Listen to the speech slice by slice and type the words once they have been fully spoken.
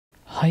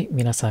はい、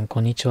皆さん、こ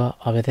んにちは。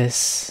阿部で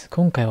す。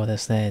今回はで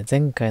すね、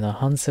前回の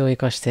反省を生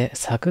かして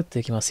サクッと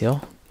いきますよ。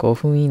5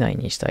分以内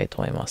にしたいと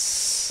思いま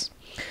す。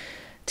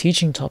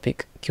Teaching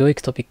topic 教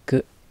育トピッ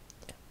ク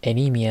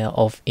Anemia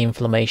of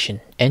inflammation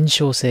炎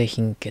症性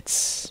貧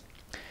血、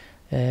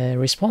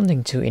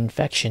responding to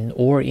infection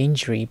or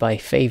injury by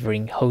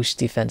favoring host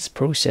defense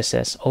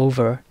processes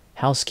over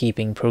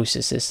housekeeping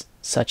processes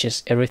such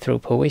as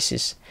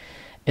erythropoiesis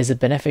is a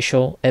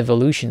beneficial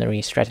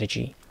evolutionary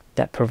strategy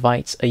that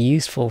provides a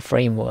useful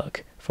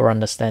framework for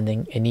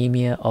understanding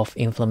anemia of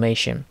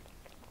inflammation.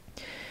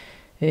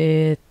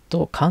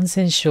 感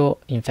染症、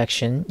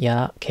infection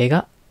や怪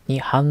我に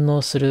反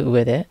応する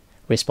上で、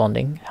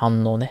responding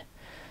反応ね、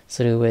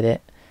する上で、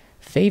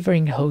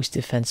favoring host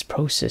defense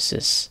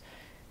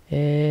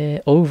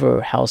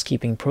processes、over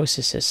housekeeping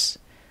processes、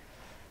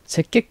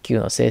赤血球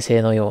の生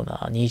成のよう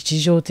な日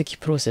常的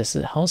プロセ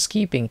ス、ハウス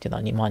キーピングっていうの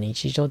は、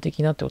日常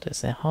的なってことで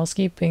すね。ハウス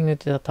キーピングっ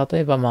て例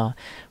えば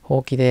ほ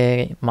うき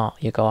で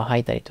床を掃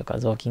いたりとか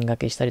雑巾が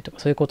けしたりとか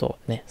そういうことを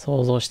ね、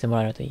想像しても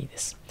らえるといいで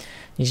す。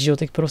日常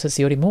的プロセ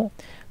スよりも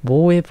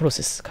防衛プロ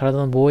セス、体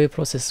の防衛プ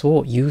ロセス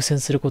を優先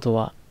すること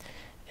は、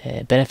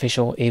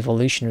beneficial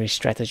evolutionary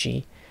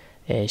strategy、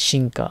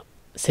進化、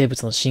生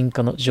物の進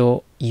化の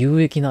上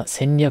有益な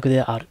戦略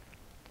である。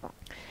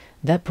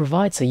That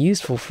provides a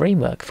useful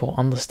framework for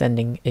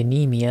understanding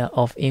anemia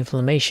of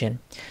inflammation.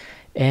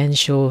 炎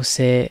症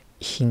性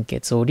貧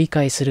血を理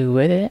解する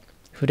上で、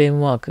フレー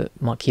ムワーク、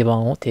基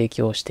盤を提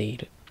供してい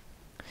る。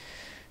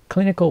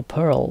Clinical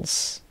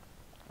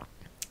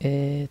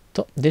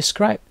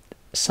Pearls、describe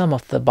some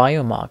of the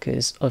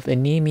biomarkers of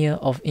anemia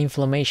of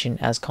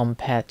inflammation as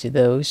compared to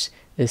those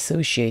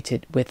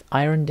associated with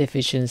iron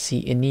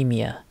deficiency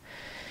anemia.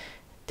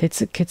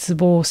 鉄欠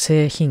乏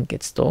性貧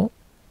血と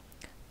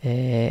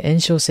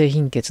炎症性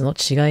貧血の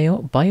違い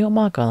をバイオ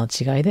マーカーの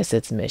違いで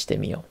説明して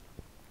みよ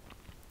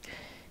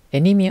う。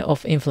Anemia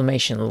of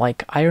inflammation,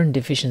 like iron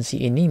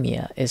deficiency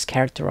anemia, is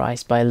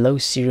characterized by low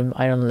serum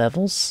iron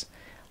levels,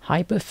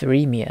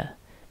 hypotheremia,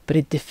 but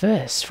it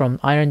differs from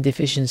iron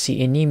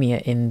deficiency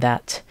anemia in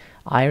that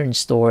iron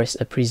stores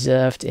are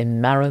preserved in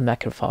marrow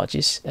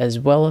macrophages as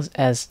well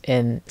as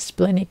in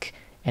splenic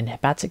and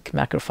hepatic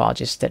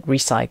macrophages that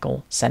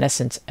recycle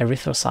senescent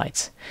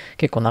erythrocytes.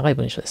 結構長い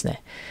文章です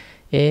ね。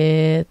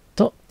炎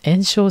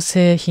症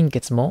性貧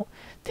血も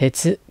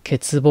鉄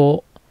欠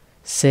乏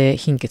性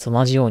貧血と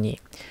同じよう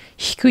に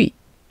低い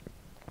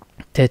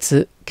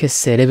鉄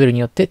血清レベルに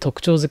よって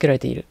特徴付けられ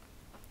ている。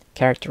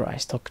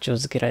characterize 特徴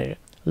付けられる。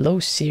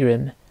low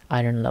serum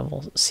iron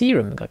level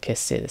serum が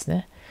血清です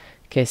ね。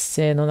血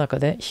清の中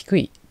で低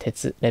い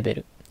鉄レベ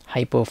ル。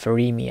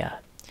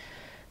hypotheremia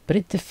But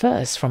it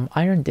differs from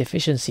iron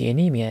deficiency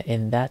anemia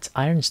in that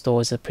iron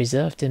stores are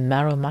preserved in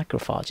marrow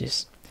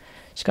macrophages.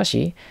 しか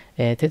し、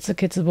鉄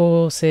欠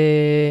乏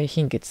性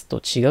貧血と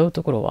違う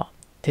ところは、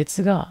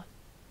鉄が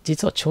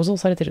実は貯蔵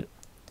されている。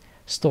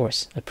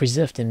stores are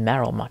preserved in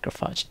marrow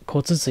macrophage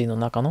骨髄の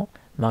中の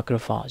マクロ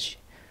ファージ。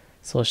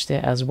そして、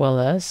as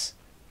well as、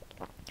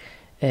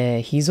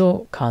脾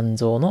臓、肝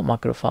臓のマ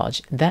クロファー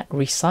ジ that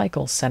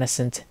recycle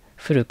senescent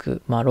古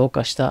く、老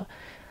化した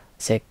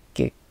赤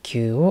血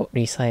球を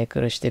リサイク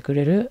ルしてく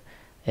れる、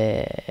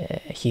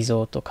脾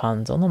臓と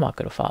肝臓のマ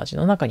クロファージ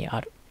の中に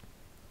ある。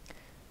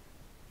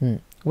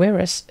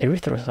Whereas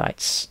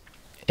erythrocytes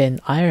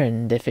in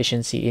iron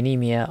deficiency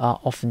anemia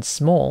are often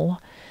small,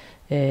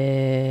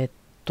 鉄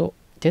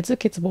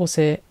欠乏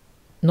性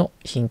の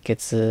貧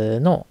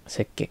血の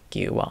赤血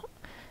球は、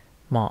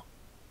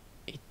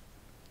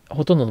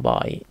ほとんどの場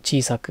合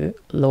小さく、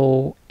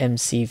low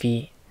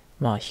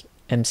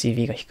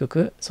MCV、MCV が低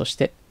く、そし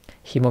て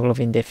ヘモグロ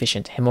ビンデフィシェ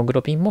ント、ヘモグ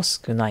ロビンも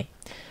少ない。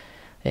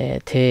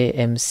低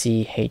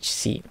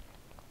MCHC、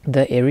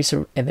the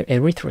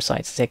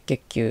erythrocytes 赤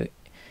血球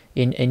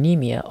In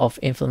anemia of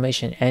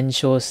inflammation 炎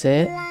症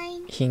性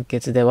貧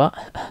血では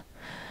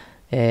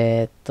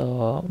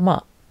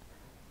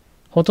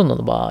ほとんど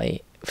の場合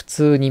普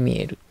通に見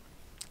える。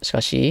しか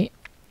し、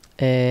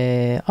あ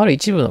る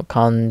一部の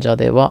患者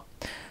では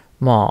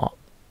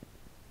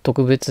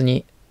特別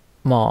に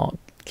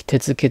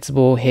鉄欠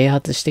乏を併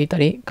発していた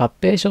り合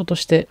併症と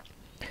して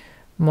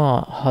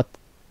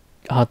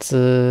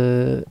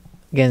発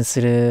現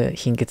する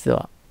貧血で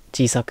は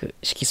小さく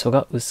色素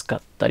が薄か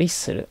ったり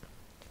する。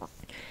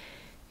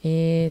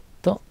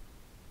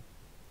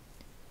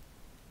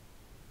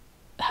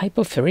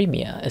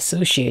Hypotheremia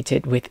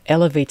associated with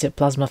elevated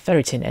plasma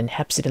ferritin and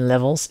hepcidin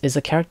levels is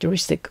a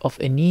characteristic of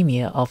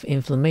anemia of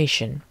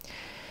inflammation.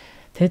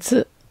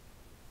 鉄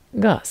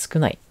が少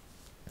ない。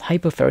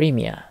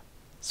Hypotheremia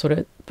そ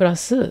れプラ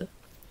ス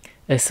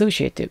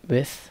associated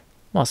with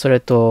それ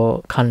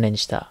と関連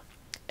した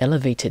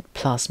elevated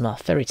plasma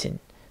ferritin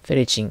フェ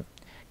リチン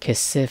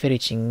血清フェリ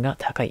チンが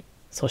高い。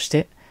そし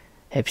て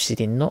ヘプシ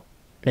ディンの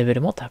レベ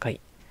ルも高い。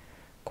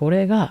こ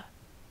れが、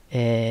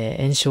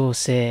炎症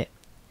性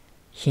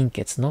貧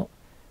血の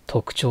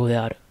特徴で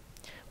ある。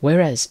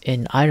Whereas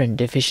in iron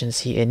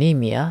deficiency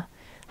anemia,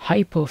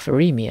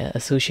 hypotheremia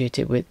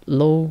associated with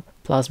low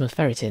plasma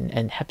ferritin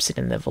and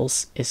hepcidin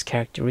levels is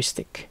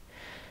characteristic.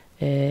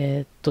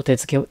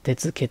 鉄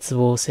欠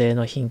乏性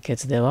の貧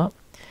血では、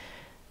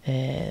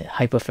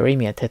ハイポフェリ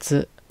ミア、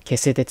血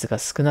清鉄が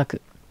少な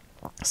く、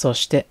そ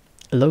して、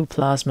low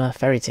plasma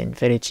ferritin、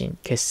フェリチン、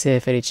血清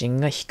フェリチン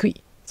が低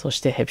い。そし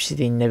てヘプシ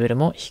ディンレベル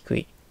も低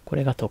い。こ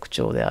れが特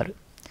徴である。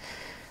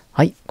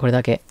はい、これ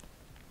だけ。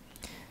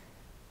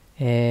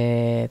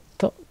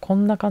こ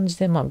んな感じ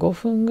で、5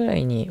分ぐら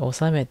いに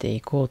収めて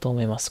いこうと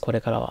思います。これ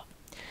からは。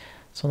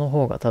その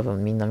方が多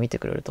分みんな見て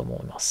くれると思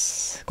いま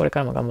す。これか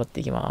らも頑張って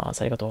いきま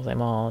す。ありがとうござい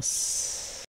ます。